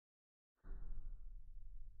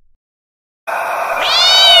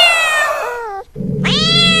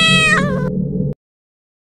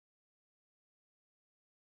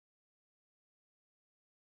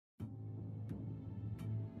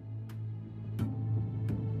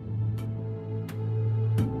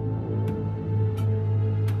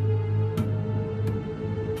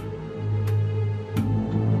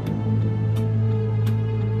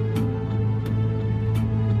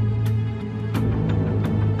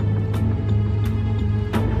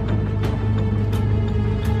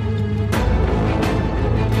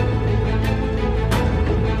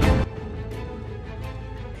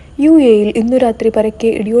യു.എ.യിൽ ഇന്നു രാത്രി പരക്കെ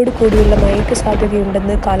ഇടിയോട് കൂടിയുള്ള മഴയ്ക്ക്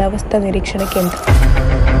സാധ്യതയുണ്ടെന്ന് കാലാവസ്ഥാ നിരീക്ഷണ കേന്ദ്രം.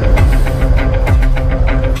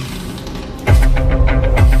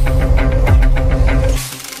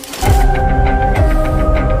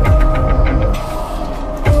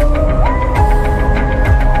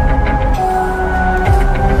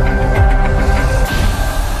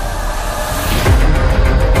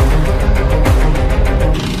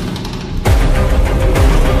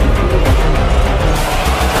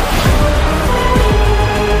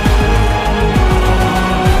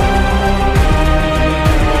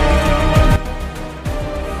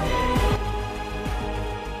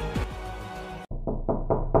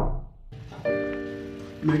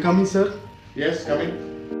 May I come in, sir? Yes, come in.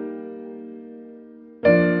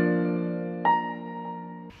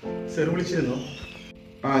 Sir, വിളിച്ചിരുന്നോ?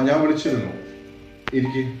 ഞാൻ വിളിച്ചിരുന്നു.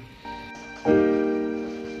 ഇരിക്ക്.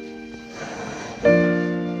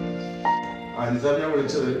 സാർ ഞാൻ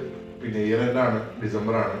വിളിച്ചത് പിന്നെ ഇയർ എൻഡ് ആണ്,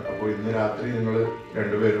 ഡിസംബർ ആണ്. അപ്പോൾ ഇന്ന് രാത്രി നിങ്ങൾ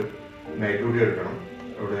രണ്ടുപേരും നൈറ്റ് ഡ്യൂട്ടി എടുക്കണം.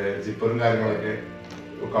 ഇവിടെ ജിപ്പറും കാര്യങ്ങളൊക്കെ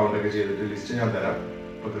കൗണ്ടൊക്കെ ചെയ്തിട്ട് ലിസ്റ്റ് ഞാൻ തരാം.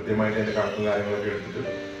 അപ്പോൾ കൃത്യമായിട്ട് എൻ്റെ കണക്കും കാര്യങ്ങളൊക്കെ എടുത്തിട്ട്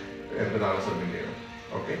എനിക്ക് നാളെ സബ്മിറ്റ് ചെയ്യണം.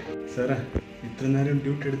 ഓക്കെ സാറേ, ഇത്ര നേരം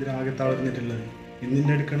ഡ്യൂട്ടി എടുത്തിട്ട് ആകെ തളർന്നിട്ടുള്ളത്.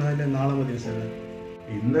 ഇന്നിൻ്റെ എടുക്കണതല്ലേ നാളെ മതി സാറേ?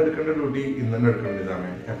 ഇന്ന് എടുക്കേണ്ട ഡ്യൂട്ടി ഇന്ന് തന്നെ എടുക്കേണ്ട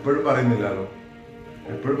സമയം എപ്പോഴും പറയുന്നില്ലല്ലോ.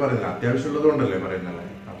 എപ്പോഴും പറയുന്നില്ല, അത്യാവശ്യമുള്ളത് കൊണ്ടല്ലേ പറയുന്നല്ലേ.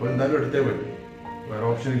 അപ്പോൾ എന്തായാലും എടുത്തേ പറ്റും, വേറെ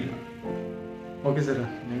ഓപ്ഷൻ ഇല്ല. ഓക്കെ സാറേ,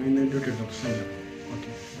 ഞങ്ങൾ ഇന്ന് ഡ്യൂട്ടി എടുക്കാം, പ്രശ്നമില്ല.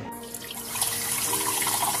 ഓക്കെ.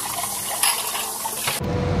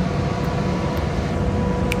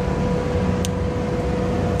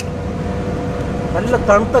 നല്ല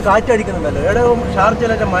തണുത്ത കാറ്റടിക്കുന്നുണ്ടല്ലോ. എവിടെ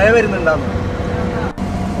ഷാർജയിലൊക്കെ മഴ വരുന്നുണ്ടാന്ന്.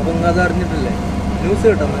 അപ്പം നിങ്ങൾ അത് അറിഞ്ഞിട്ടില്ലേ? ന്യൂസ്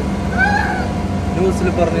കിട്ടുന്നത് ന്യൂസിൽ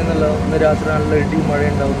പറഞ്ഞിരുന്നല്ലോ ഇന്ന് രാത്രി നല്ല ഇടി മഴ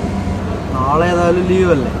ഉണ്ടാവുന്നു. നാളെ ഏതായാലും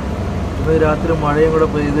ലീവല്ലേ. ഇന്ന് രാത്രി മഴയും കൂടെ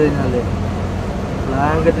പെയ്ത് കഴിഞ്ഞാലേ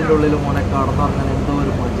ബ്ലാങ്കറ്റിൻ്റെ ഉള്ളിൽ മോനെ കടന്നുറങ്ങാൻ എന്തോ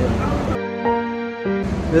ഒരു മജയാണ്.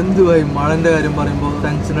 എന്തുവായി മഴൻ്റെ കാര്യം പറയുമ്പോൾ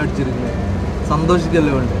ടെൻഷൻ അടിച്ചിരിക്കുന്നത്?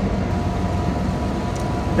 സന്തോഷിക്കല്ലേ വേണ്ടേ?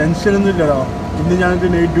 ടെൻഷനൊന്നും ഇല്ലടാ, ഇന്ന് ഞങ്ങൾക്ക്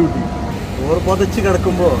നൈറ്റ് ഡ്യൂട്ടി. ഓർ പൊതച്ച്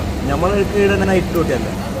കിടക്കുമ്പോൾ നമ്മൾക്കിടെ നൈറ്റ് ഡ്യൂട്ടി അല്ല.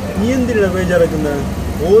 നീ എന്തിനാ ബേജാറാക്കുന്നത്?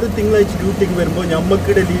 ഓരോ തിങ്കളാഴ്ച ഡ്യൂട്ടിക്ക് വരുമ്പോൾ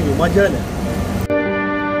ഞമ്മക്കിടെ ലീവ് മജാന.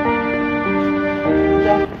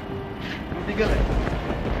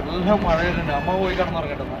 നല്ല മഴയുണ്ട്. അമ്മ പോയി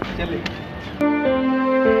കിടന്നുറങ്ങട്ടെ ചെല്ലി.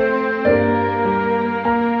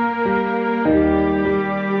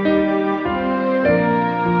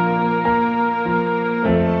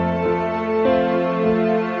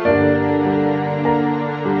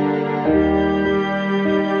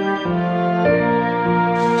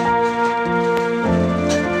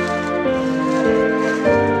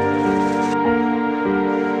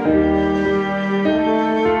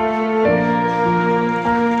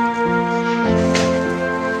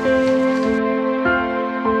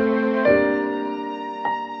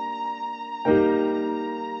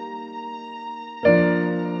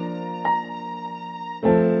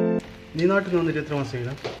 നീ നാട്ടിൽ വന്നിട്ട് എത്ര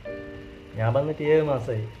മാസമായില്ല? ഞാൻ വന്നിട്ട് 7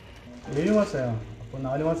 മാസമായി. 7 മാസമായോ? അപ്പോൾ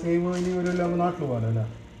 4 മാസം കഴിയുമ്പോൾ ഇനി ഒരു കൊല്ലം നാട്ടിൽ പോകാനോ അല്ലേ?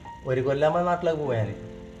 ഒരു കൊല്ലാകുമ്പോൾ നാട്ടിലേക്ക് പോയാൽ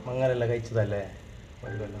മങ്ങലല്ല കഴിച്ചതല്ലേ.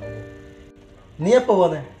 ഒരു കൊല്ലം നീ എപ്പോൾ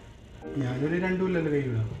പോന്നേ? ഞാനൊരു 2 കൊല്ലമല്ലേ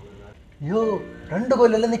കഴിയൂടാ. അയ്യോ, 2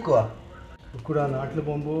 കൊല്ലല്ലേ നിൽക്കുക? കൂടാ നാട്ടിൽ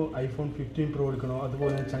പോകുമ്പോൾ iPhone 15 Pro എടുക്കണോ,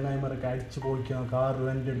 അതുപോലെ ചങ്ങായിമാരൊക്കെ അടിച്ചു പൊളിക്കണോ, കാർ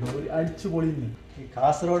റെൻ്റ് എടുക്കണോ, ഒരു അടിച്ചു പൊളിയുന്നു. ഈ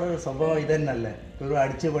കാസർഗോഡ് സ്വഭാവം ഇതന്നല്ലേ, ഒരു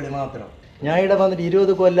അടിച്ചു പൊളി മാത്രം. ഞാൻ ഇവിടെ വന്നിട്ട്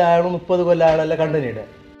 20 കൊല്ലം ആയാലും 30 കൊല്ലം ആയാലല്ല കണ്ടനിയുടെ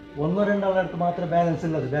 1-2 അടുത്ത് മാത്രമേ ബാലൻസ്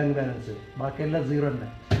ഉള്ളത്, ബാങ്ക് ബാലൻസ്. ബാക്കിയെല്ലാം 0 തന്നെ.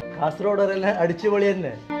 കാസർഗോഡെല്ലാം അടിച്ചു പൊളി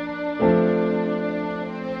തന്നെ.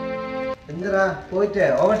 എന്താ പോയിട്ടേ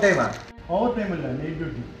ഓവർ ടൈമാ? ഓവർ ടൈം അല്ല, നൈറ്റ്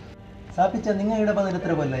ഡ്യൂട്ടി. സാപ്പിച്ച നിങ്ങൾ ഇവിടെ വന്നിട്ട്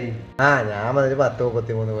എത്ര കൊല്ലായി? ഞാൻ വന്നിട്ട്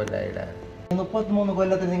 10-33 കൊല്ലായിടാ. 33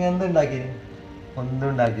 കൊല്ലത്തിൽ നിങ്ങൾ എന്തുണ്ടാക്കി? ഒന്നും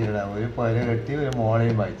ഉണ്ടാക്കിയില്ല. ഒരു പുര കെട്ടി ഒരു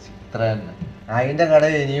മോളെയും വായിച്ചു, ഇത്ര തന്നെ. അതിന്റെ കട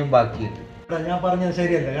ഇനിയും ബാക്കിയുണ്ട്. ഞാൻ പറഞ്ഞത്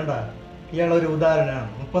ശരിയല്ലേ? കണ്ട, ഇയാളൊരു ഉദാഹരണമാണ്.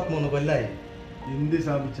 33 കൊല്ലായി. എന്ത്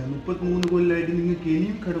സ്ഥാപിച്ച 33 കൊല്ലമായിട്ട് നിങ്ങൾക്ക്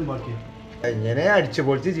ഇനിയും കടം ബാക്കിയാണ്. ഇങ്ങനെ അടിച്ചു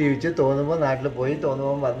പൊളിച്ച് ജീവിച്ച് തോന്നുമ്പോൾ നാട്ടിൽ പോയി,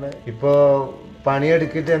 തോന്നുമ്പോൾ വന്ന് ഇപ്പോൾ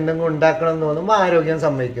പണിയെടുക്കിട്ട് എന്തെങ്കിലും ഉണ്ടാക്കണം എന്ന് തോന്നുമ്പോൾ ആരോഗ്യം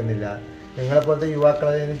സമ്മതിക്കുന്നില്ല. നിങ്ങളെപ്പോലത്തെ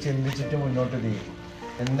യുവാക്കളെ ചിന്തിച്ചിട്ട് മുന്നോട്ട് നീക്കും.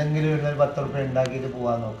 എന്തെങ്കിലും ഒരു 10 റുപ്യ ഉണ്ടാക്കിയിട്ട്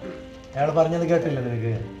പോകാൻ നോക്കും. അയാൾ പറഞ്ഞത് കേട്ടില്ല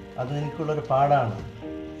നിനക്ക്? അത് എനിക്കുള്ളൊരു പാടാണ്.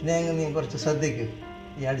 നീ കുറച്ച് ശ്രദ്ധിക്ക്.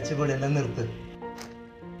 ഈ അടിച്ചുപൊളിയെല്ലാം നിർത്ത്.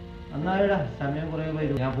 എന്നാടാ, സമയം കുറേ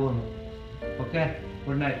വരും, ഞാൻ പോകുന്നു. Okay,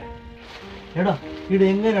 good night. എടാ, ഇവിടെ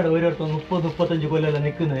എങ്ങനെയാണ് ഓരോരുത്തർ 30-35 കൊല്ലം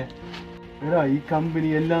നിൽക്കുന്നത്? എടാ, ഈ കമ്പനി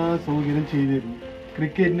എല്ലാ സൗകര്യം ചെയ്തു തരുന്നു.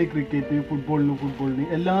 ക്രിക്കറ്റിന് ക്രിക്കറ്റ്, ഫുട്ബോളിന്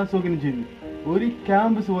എല്ലാ സൗകര്യം ചെയ്യുന്നു. ഒരു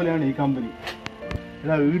ക്യാമ്പസ് പോലെയാണ് ഈ കമ്പനി.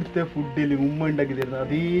 എടാ, ഇവിടുത്തെ ഫുഡിൽ ഉമ്മ ഉണ്ടാക്കി തരുന്ന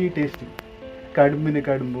അതേ ടേസ്റ്റ്. കടുമ്പിന്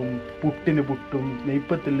കടുമ്പും, പുട്ടിന് പുട്ടും,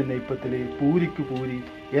 നെയ്പ്പത്തിൽ പൂരിക്ക് പൂരി,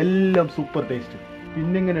 എല്ലാം സൂപ്പർ ടേസ്റ്റ്.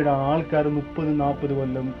 പിന്നെങ്ങനെടാ ആൾക്കാർ 30-40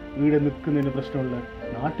 കൊല്ലം ഇവിടെ നിൽക്കുന്നതിന് പ്രശ്നമുള്ള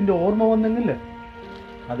നാട്ടിന്റെ ഓർമ്മ വന്നെങ്കിലേ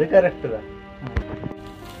അത് കറക്റ്റ്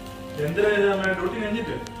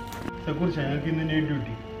സക്കൂർച്ച ഞങ്ങൾക്ക് ഇന്ന് നൈറ്റ്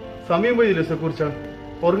ഡ്യൂട്ടി സമയം പോയില്ലേ സക്കൂർച്ച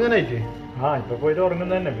ഉറങ്ങാനായിട്ടേ ഇപ്പൊ പോയിട്ട്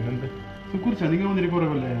ഉറങ്ങുന്ന തന്നെ പിന്നെന്ത് സക്കൂർച്ച നിങ്ങൾ വന്നിട്ട് കുറെ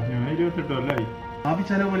കൊല്ലായി ഞാൻ 28 കൊല്ലായി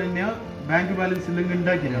ആപിച്ചാല പോലെ തന്നെയാ ബാങ്ക് ബാലൻസ് ഇല്ലെങ്കിൽ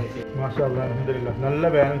ഉണ്ടാക്കില്ല മാഷാ അല്ലാഹ് അൽഹംദുലില്ലാഹ് നല്ല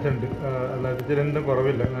ബാലൻസ് ഉണ്ട്. ഇതിലെന്തും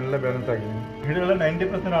കുറവില്ല, നല്ല ബാലൻസ് ആക്കി. ഇവിടെയുള്ള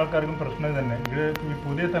 90% ആൾക്കാർക്കും പ്രശ്നം തന്നെ. ഇവിടെ ഈ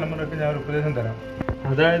പുതിയ തലമുറയ്ക്ക് ഞാൻ ഒരു ഉപദേശം തരാം.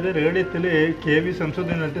 അതായത് റേഡിയത്തിൽ KV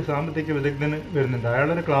സംസദ് എന്നിട്ട് സാമ്പത്തിക വിദഗ്ധന് വരുന്നുണ്ട്.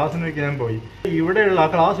 അയാളൊരു ക്ലാസ്സിനൊക്കെ ഞാൻ പോയി. ഇവിടെയുള്ള ആ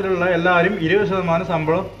ക്ലാസ്സിലുള്ള എല്ലാവരും 20%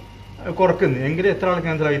 ശമ്പളം കുറക്കുന്നു. എങ്കിലും എത്ര ആൾ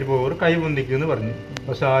ക്യാൻസൽ ആയിട്ട് പോകും, ഒരു കൈ പൊന്തിക്കുമെന്ന് പറഞ്ഞു.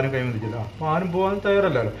 പക്ഷെ ആരും കൈ പൊന്തിച്ചില്ല. അപ്പോൾ ആരും പോകാൻ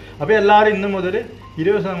തയ്യാറല്ലല്ലോ. അപ്പോൾ എല്ലാവരും ഇന്ന് മുതൽ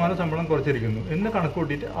 20% ശമ്പളം കുറച്ചിരിക്കുന്നു എന്ന് കണക്ക്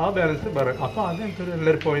കൂട്ടിയിട്ട് ആ ബാലൻസ് പറയും. അപ്പോൾ അത് എനിക്ക്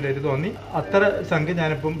നല്ലൊരു പോയിന്റ് ആയിട്ട് തോന്നി. അത്ര സംഖ്യ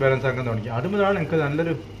ഞാനിപ്പം ബാലൻസ് ആക്കാൻ തുടങ്ങി. അത് മുതലാണ് എനിക്ക്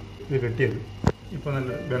നല്ലൊരു ഇത് കിട്ടിയത്. ഇപ്പോൾ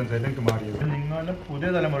നല്ലൊരു ബാലൻസ് ആയിട്ട് എനിക്ക് മാറിയത്. നിങ്ങളുടെ പുതിയ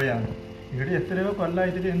തലമുറയാണ്. ഇവിടെ എത്രയോ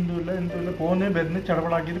കൊല്ലമായിട്ട് എന്തുമില്ല പോകുന്നേ വരുന്നു,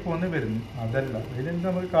 ചടപടാക്കിയിട്ട് പോകുന്നേ വരുന്നു. അതല്ല, ഇതിലെന്ത്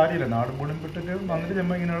നമുക്ക് കാര്യമില്ല. നാടും കൂടെ വിട്ടിട്ട് വന്നിട്ട്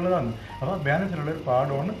ജമ്മ ഇങ്ങനെയുള്ളതാണ്. അപ്പോൾ ബാലൻസിലുള്ള ഒരു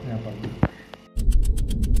പാഠമാണ് ഞാൻ പറഞ്ഞത്.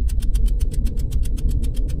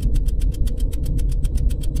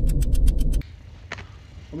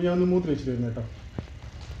 അപ്പോൾ ഞാൻ ഒന്ന് മൂത്ര വെച്ചിട്ട് വരുന്നു കേട്ടോ.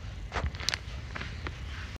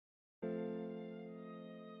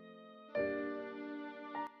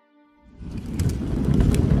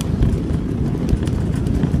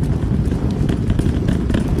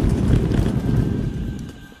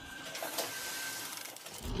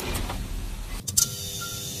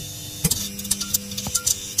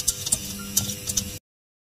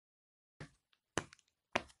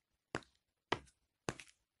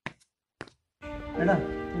 എടാ,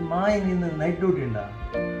 മായ നിന്ന് നൈറ്റ് ഡ്യൂട്ടി ഉണ്ടാ?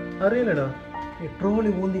 അറിയില്ലടാ. ഈ ട്രോളി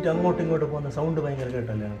ഊന്നിട്ട് അങ്ങോട്ടും ഇങ്ങോട്ടും പോകുന്ന സൗണ്ട് ഭയങ്കര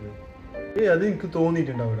കേട്ടല്ലേ എനിക്ക്? അത് എനിക്ക്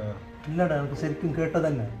തോന്നിയിട്ടുണ്ടാവിടാ. ഇല്ലടാ, എനിക്ക് ശരിക്കും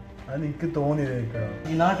കേട്ടതന്നെ. അത് എനിക്ക് തോന്നിയതായിട്ടാ.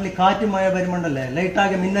 ഈ നാട്ടിൽ കാറ്റ് മഴ വരുമ്പോണ്ടല്ലേ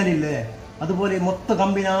ലൈറ്റാകെ മിന്നലില്ലേ, അതുപോലെ മൊത്തം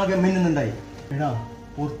കമ്പിനാകെ മിന്നുന്നുണ്ടായി. എടാ,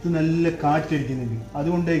 പുറത്ത് നല്ല കാറ്റടിക്കുന്നുണ്ട്,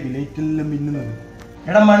 അതുകൊണ്ടായിരിക്കും ലൈറ്റ് എല്ലാം മിന്നുന്നത്.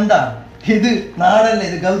 എടാ മണ്ട, ഇത് നാടല്ലേ,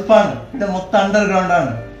 ഇത് ഗൾഫാണ്. ഇവിടെ മൊത്തം അണ്ടർഗ്രൗണ്ട്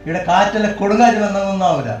ആണ്. ഇവിടെ കാറ്റെല്ലാം കൊടുങ്കാറ്റ് വന്നതൊന്നും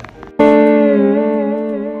ആവില്ല.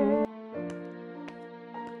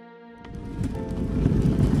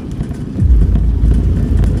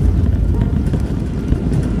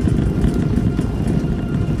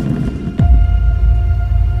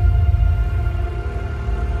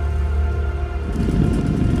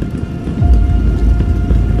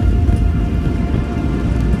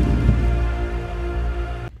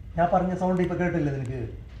 ഞാൻ പറഞ്ഞ സൗണ്ട് ഇപ്പൊ കേട്ടില്ലേ നിനക്ക്?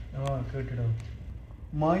 കേട്ടിടാ.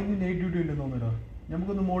 മായിന് നൈറ്റ് ഡ്യൂട്ടി ഉണ്ടെന്ന് തോന്നുടാ.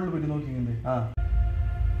 നമുക്കൊന്ന് മുകളിൽ പോയിട്ട് നോക്കിക്കണ്ടേ?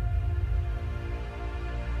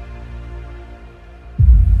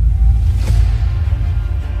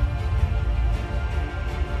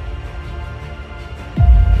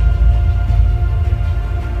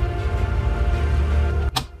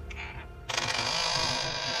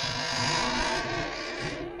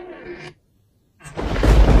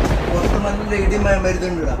 പുറത്ത് നല്ല ഇടിമഴ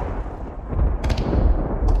വരുന്നുണ്ടാ.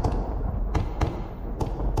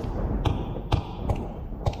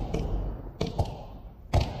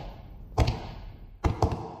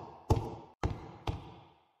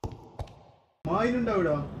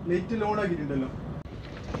 മായിനുണ്ടാവിടാ, ലൈറ്റ് ലോൺ ആക്കിയിട്ടുണ്ടല്ലോ.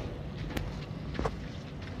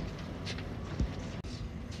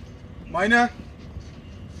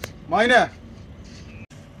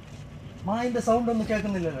 മായിന്റെ സൗണ്ട് ഒന്നും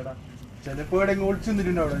കേൾക്കുന്നില്ലല്ലോടാ. ചിലപ്പോ എവിടെയെങ്കിലും ഒളിച്ചു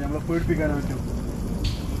നിന്നിട്ടുണ്ടാവിടാ, നമ്മളെ പേടിപ്പിക്കാൻ പറ്റും.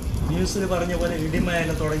 ന്യൂസിൽ പറഞ്ഞ പോലെ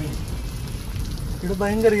ഇടിമയെല്ലാം തുടങ്ങി. ഇവിടെ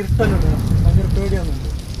ഭയങ്കര ഇരുട്ടല്ലോ, ഭയങ്കര പേടിയാവുന്നുണ്ട്.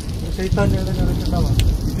 ശൈത്താൻ്റെ ഉണ്ടാവാം.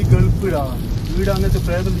 ഇത് ഗൾഫിലാ, വീട് അങ്ങനത്തെ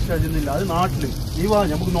പ്രേതം വിശ്വാസമൊന്നുമില്ല. അത് നാട്ടില്. നീ വാ,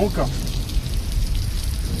 നമുക്ക് നോക്കാം.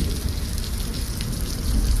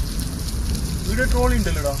 ഇവിടെ ട്രോളി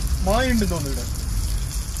ഉണ്ടല്ലോടാ, മായ ഉണ്ടെന്ന് തോന്നുന്നു ഇവിടെ.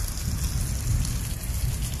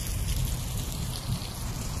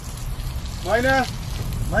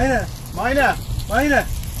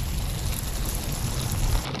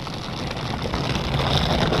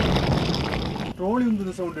 ട്രോളി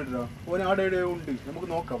ഉണ്ടെന്ന് സൗണ്ട് ഇടാ. ഓൻ ആടെ ഉണ്ട്, നമുക്ക്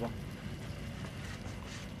നോക്കാം.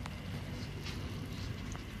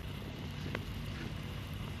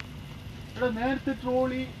 എടാ, നേരത്തെ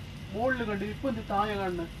ട്രോളി മുകളിൽ കണ്ട്, ഇപ്പൊ എന്ത് താഴെ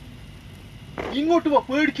കാണുന്നത്? ഇങ്ങോട്ട് വാ,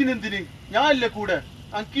 പേടിക്കുന്ന എന്തിന്? ഞാനല്ലേ കൂടെ.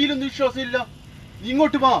 അങ്കീലൊന്നും വിശ്വാസം ഇല്ല. നീ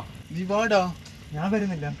ഇങ്ങോട്ട് വാ. നീ വാടാ. ഞാൻ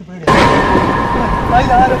വരുന്നില്ല, എനിക്ക് പേടിയാ.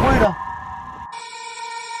 പോയിടാ.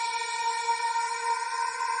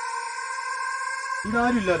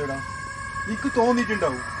 ഇതാരും ഇല്ലാലോടാ. നിനക്ക്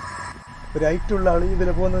തോന്നിയിട്ടുണ്ടാവും. ഒരു ഐറ്റുള്ള ആള്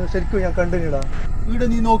ഇതിലെ പോകുന്നത് ശരിക്കും ഞാൻ കണ്ടിട്ടാ. ഇവിടെ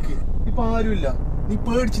നീ നോക്ക്, ഇപ്പൊ ആരുമില്ല. നീ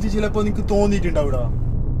പേടിച്ചിട്ട് ചിലപ്പോ നിനക്ക് തോന്നിയിട്ടുണ്ടാവിടാ.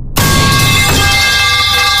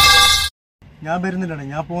 ഞാൻ വരുന്നില്ലടേ,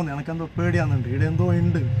 ഞാൻ പോകുന്നു. എനക്കെന്തോ പേടിയാന്നുണ്ട്. ഇവിടെ എന്തോ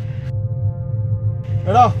ഉണ്ട്.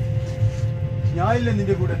 എടാ ഞാനില്ല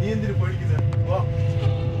നിന്റെ കൂടെ, നീ എന്തിനു പേടിക്കുന്നത്? വാ,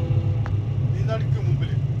 നീ നടക്ക്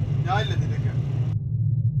മുമ്പില്, ഞാനില്ല നിന്റെ.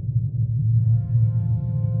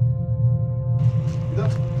 ഇതാ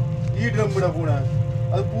ഈ ഡ്രം ഇവിടെ പൂണ,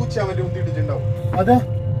 അത് പൂച്ച അവന്റെ ഉന്തിട്ടിട്ടുണ്ടാവും. അതാ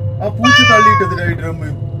ആ പൂച്ച തള്ളിയിട്ടതിനാ ഈ ഡ്രം.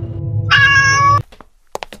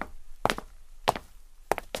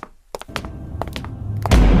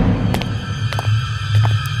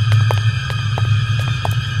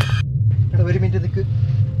 ഒരു മിനിറ്റ് നിൽക്ക്.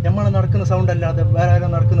 നമ്മൾ നടക്കുന്ന സൗണ്ട് അല്ലാതെ വേറെ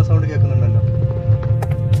ആരും നടക്കുന്ന സൗണ്ട് കേൾക്കുന്നുണ്ടല്ലോ.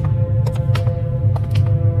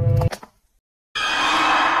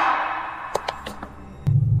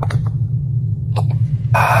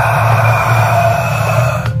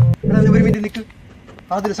 ഒരു മിനിറ്റ് നിൽക്ക്.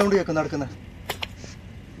 അതിൽ സൗണ്ട് കേൾക്കും നടക്കുന്ന.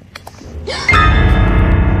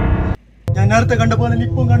 ഞാൻ നേരത്തെ കണ്ട പോലെ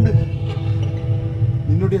ഇപ്പം കണ്ട്.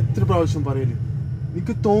 നിന്നോട് എത്ര പ്രാവശ്യം പറയല്,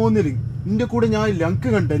 നിനക്ക് തോന്നല് നിന്റെ കൂടെ ഞാനില്ല, അങ്ക്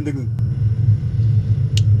കണ്ട എന്തെങ്കിലും.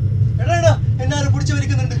 എന്നാരും പിടിച്ചു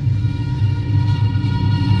വലിക്കുന്നുണ്ട്.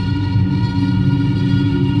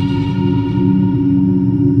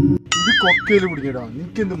 ഇത് കൊക്കയില് പിടിക്കടാ,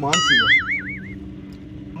 നിനക്കെന്ത് മാനസിക.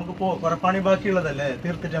 നമുക്ക് പോവാം, കുറെ പണി ബാക്കിയുള്ളതല്ലേ,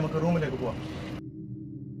 തീർത്തിട്ട് നമുക്ക് റൂമിലേക്ക് പോവാം.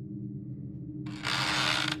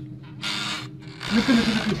 നിക്ക്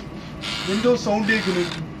നിക്ക് നിക്ക്, എന്തോ സൗണ്ട് കേൾക്കുന്നു,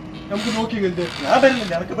 നമുക്ക് നോക്കി. എന്ത്? ഞാൻ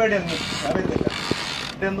വരുന്നില്ല, എനിക്ക് പേടിയൊന്നും. ഞാൻ വരുന്നില്ല,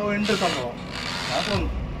 എന്തോ ഉണ്ട് സംഭവം. ഞാൻ തോന്നുന്നു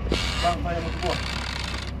നമുക്ക് പോവാം.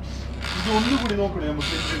 ഇത് ഒന്നുകൂടി നോക്കണേ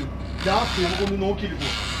നമുക്ക്. ലാസ്റ്റ് നമുക്കൊന്ന് നോക്കിയിട്ട്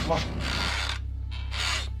പോവാം.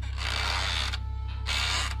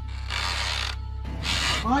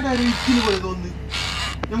 ആടാരും ഇക്കിന് പോലെ തോന്നുന്നു,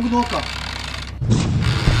 നമുക്ക് നോക്കാം.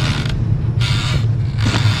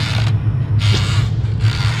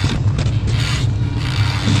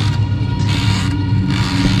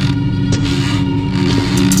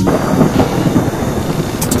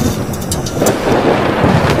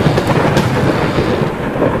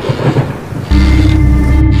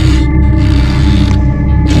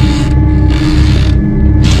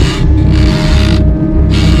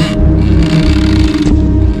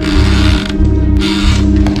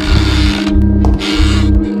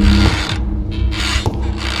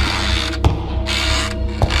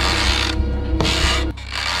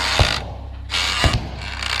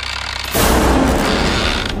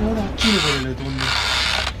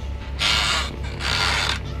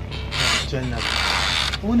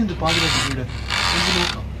 ഓനെന്ത് പാതിരാക്കി വീട്, നമുക്ക്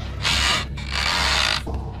നോക്കാം.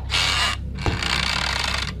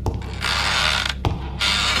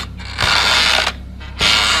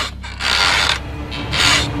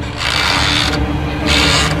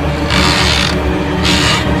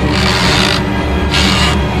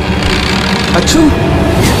 അച്ചു,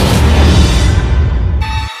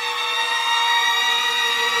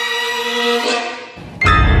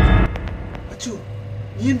 അച്ചു,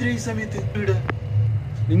 നീ എന്തിനാ ഈ സമയത്ത് വീട്?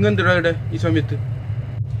 നിങ്ങെന്തിനാ ഇവിടെ ഈ സമയത്ത്?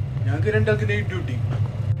 ഞങ്ങൾക്ക് രണ്ടാൾക്ക് നൈറ്റ് ഡ്യൂട്ടി.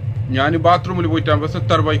 ഞാൻ ബാത്റൂമിൽ പോയിട്ടാകുമ്പോ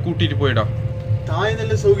 70 രൂപ കൂട്ടിട്ട് പോയിടാ. താഴെ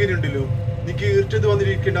നല്ല സൗകര്യം ഉണ്ടല്ലോ, നിനക്ക് ഇരുട്ടത്ത്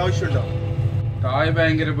വന്നിരിക്കേണ്ട ആവശ്യമുണ്ടോ? താഴെ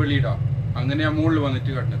ഭയങ്കര വെളിയിടാ, അങ്ങനെ ഞാൻ മുകളിൽ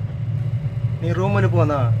വന്നിട്ട് കണ്ടത്. നീ റൂമിൽ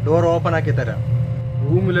പോന്നാ ഡോർ ഓപ്പൺ ആക്കി തരാം.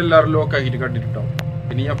 റൂമിലെല്ലാരും ലോക്ക് ആക്കിട്ട് കണ്ടിട്ടുണ്ടാവും.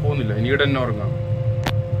 ഇനി ഞാൻ പോകുന്നില്ല, ഇനി ഇവിടെ തന്നെ ഉറങ്ങാം.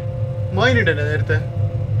 മൈനുണ്ടല്ലോ നേരത്തെ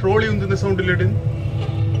ട്രോളി ഉന്തുന്ന സൗണ്ടിലിട്ട്.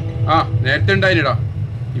 ആ, നേരത്തെ ഉണ്ടായിനിടാ,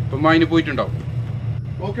 ഇപ്പൊ മൈന് പോയിട്ടുണ്ടാവും.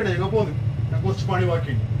 ഓക്കേടാ, ഞങ്ങൾ പോന്നു. ഞാൻ കുറച്ച് പണി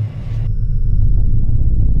ബാക്കിയുണ്ട്.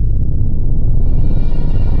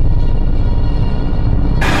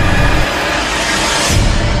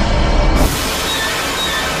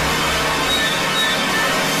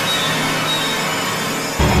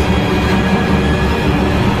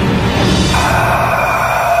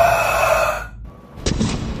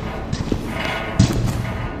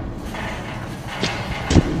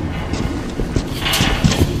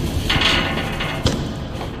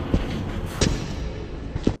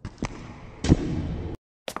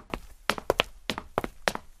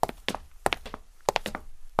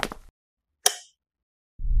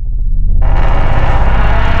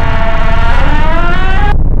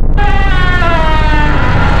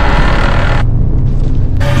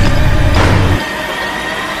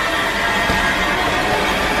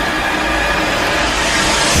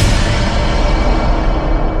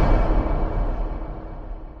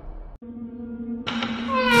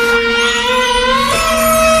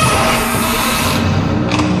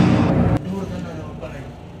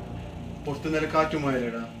 പുറത്ത് നല്ല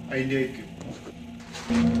കാറ്റുമായല്ലേടാ, അതിന്റെ ആയിരിക്കും.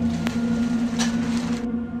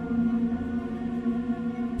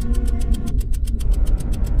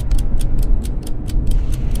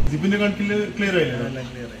 ഇതിന്റെ കണക്കില് ക്ലിയർ ആയില്ലേ?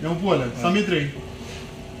 ഞാൻ പോവല്ലേ, സമയത്ത്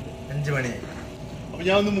 5 മണി. അപ്പൊ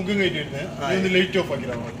ഞാൻ ഒന്ന് മുഖം കയറ്റിയിരുന്നേ, ലൈറ്റ് ഓഫ്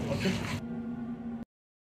ആക്കിടാ. ഓക്കെ.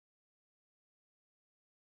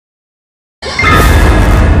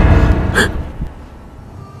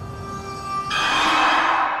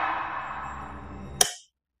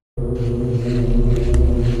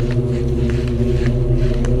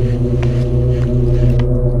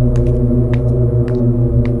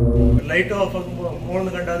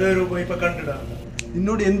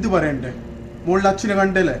 എന്നോട് എന്ത് പറയണ്ടേ? മോളുടെ അച്ഛനെ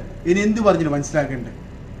കണ്ടല്ലേ, ഇനി എന്ത് പറഞ്ഞു മനസ്സിലാക്കണ്ടേ?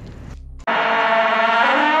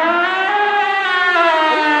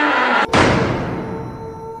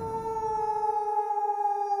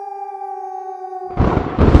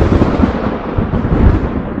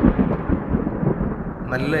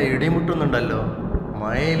 നല്ല ഇടിമുട്ടുന്നുണ്ടല്ലോ.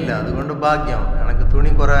 മഴയില്ല, അതുകൊണ്ട് ഭാഗ്യം. എനിക്ക്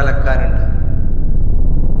തുണി കുറെ അലക്കാനുണ്ട്.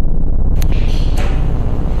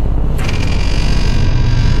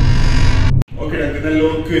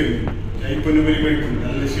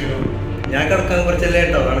 ഞാൻ കിടക്കാൻ കുറച്ച്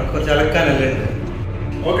ലേട്ടോ, എനിക്ക് കുറച്ച് അലക്കാനല്ലേ ഉണ്ട്.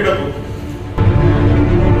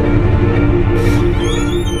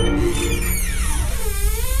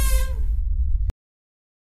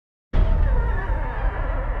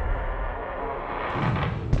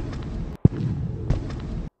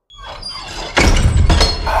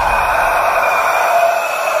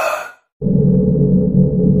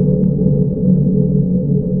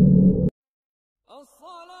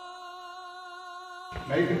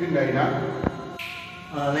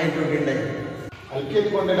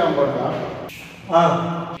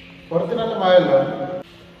 പുറത്ത് നല്ല മഴയല്ലോ.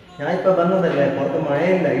 ഞാൻ ഇപ്പൊ വന്നതല്ലേ, പുറത്ത്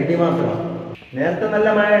മഴയില്ല, ഇടി മാത്രമാണ്. നേരത്തെ നല്ല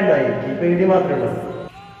മഴ ഉണ്ടായി, ഇപ്പൊ ഇടി മാത്രമേ ഉള്ളൂ.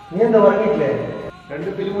 നീ എന്താ ഉറങ്ങിയിട്ടില്ലേ?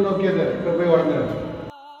 2 ഫിലിം നോക്കിയത് ഇപ്പൊ പോയി ഉറങ്ങണം.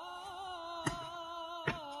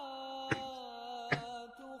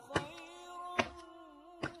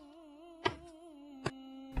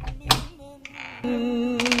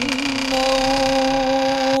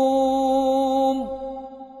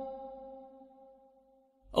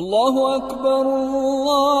 الله أكبر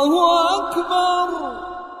الله أكبر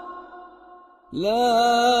لا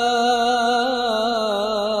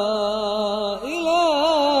إله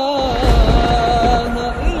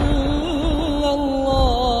إلا الله.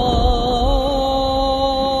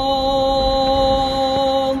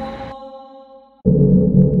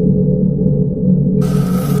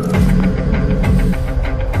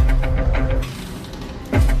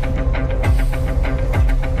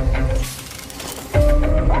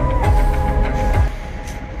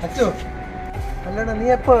 അച്ചോ, അല്ലടാ, നീ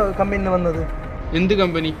എപ്പോ കമ്പനിന്ന് വന്നത്? എന്ത്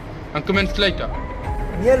കമ്പനി? അനക്ക് മനസ്സിലായിട്ടാ?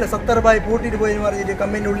 നീ അല്ലേ 70 രൂപ പൂട്ടിട്ട് പോയി പറഞ്ഞിട്ട്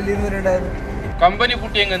കമ്പനിന്റെ ഉള്ളിൽ ഇരുന്നിട്ടുണ്ടായത്? കമ്പനി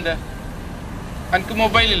പൂട്ടിയെങ്കെന്താ? അനക്ക്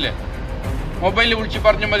മൊബൈലില്ലേ? മൊബൈലിൽ വിളിച്ച്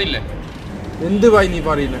പറഞ്ഞ മതില്ലേ? എന്ത് ഭായി നീ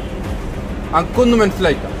പറയുന്നത്? അനക്കൊന്നും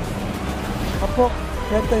മനസ്സിലായിട്ടാ? അപ്പോ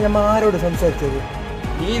നേരത്തെ ഞമ്മ ആരോട് സംസാരിച്ചത്?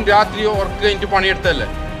 നീ രാത്രി ഉറക്ക് കഴിഞ്ഞിട്ട് പണിയെടുത്തല്ലേ,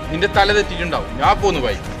 നിന്റെ തല തെറ്റിട്ടുണ്ടാവും. ഞാൻ പോന്നു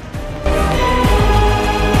ഭായി.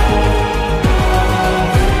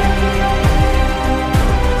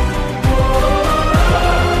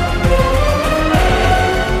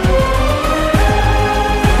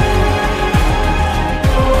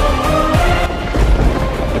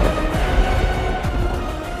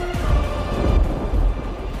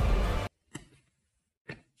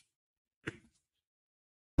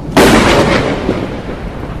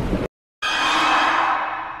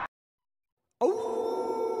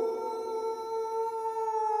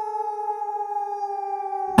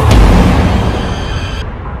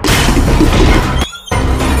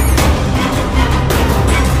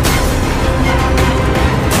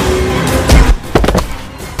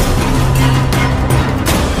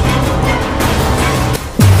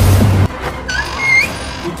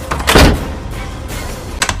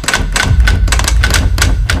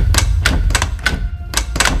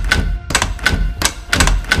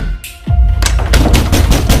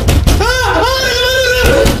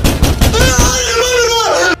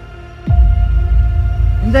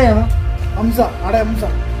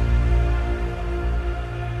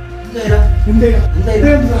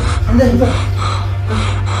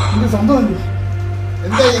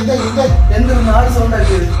 എന്തൊരു നാട്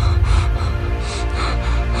സൗണ്ടാക്കിയത്?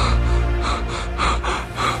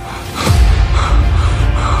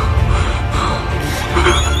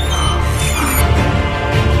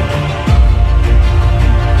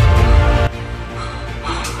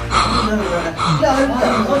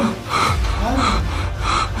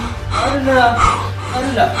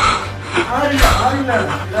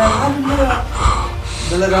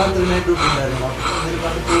 രാത്രി നൈറ്റ് ഡ്യൂട്ടി ഉണ്ടായിരുന്നു.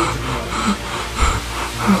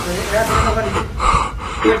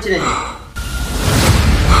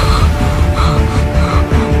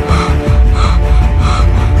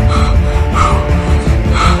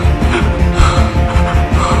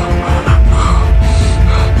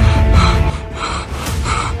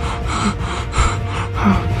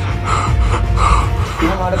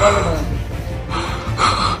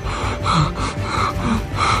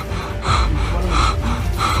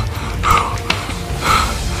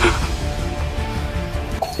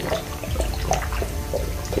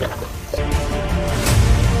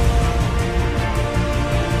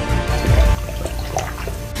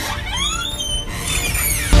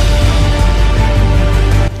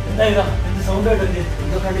 സൗണ്ട് കേട്ടോ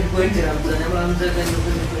എന്തോ കണ്ടിട്ട് പോയിട്ടാ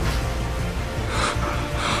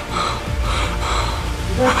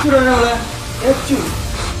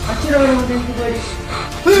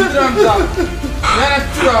ഞാൻ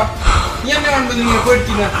അച്ചുടാ നീ എന്നെ കാണുമ്പോ നിങ്ങൾ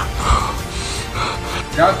പേടിച്ചില്ല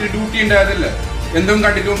രാത്രി ഡ്യൂട്ടി ഉണ്ടായതല്ലേ എന്തെങ്കിലും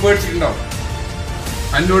കണ്ടിട്ട് പേടിച്ചിട്ടുണ്ടാവും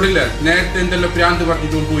എന്നോടില്ല നേരത്തെ എന്തെല്ലാം പ്രാന്ത്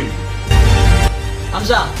പറഞ്ഞിട്ട് പോയി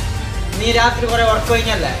ഹംസ നീ രാത്രി കുറെ ഉറക്കം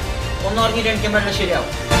കഴിഞ്ഞല്ലേ ഒന്ന് ഉറങ്ങിട്ട് എണിക്കാൻ പറ്റില്ല ശരിയാവും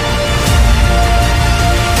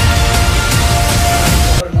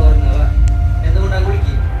എന്തുകൊണ്ടാണ്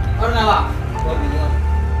കുളിക്ക് ഉറങ്ങാവാ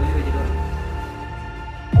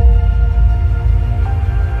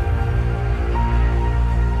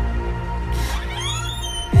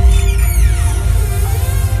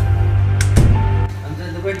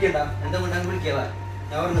പേടിക്കണ്ട എന്തുകൊണ്ടാണ് വിളിക്കാവാ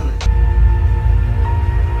ഞാൻ ഉറങ്ങുന്നത്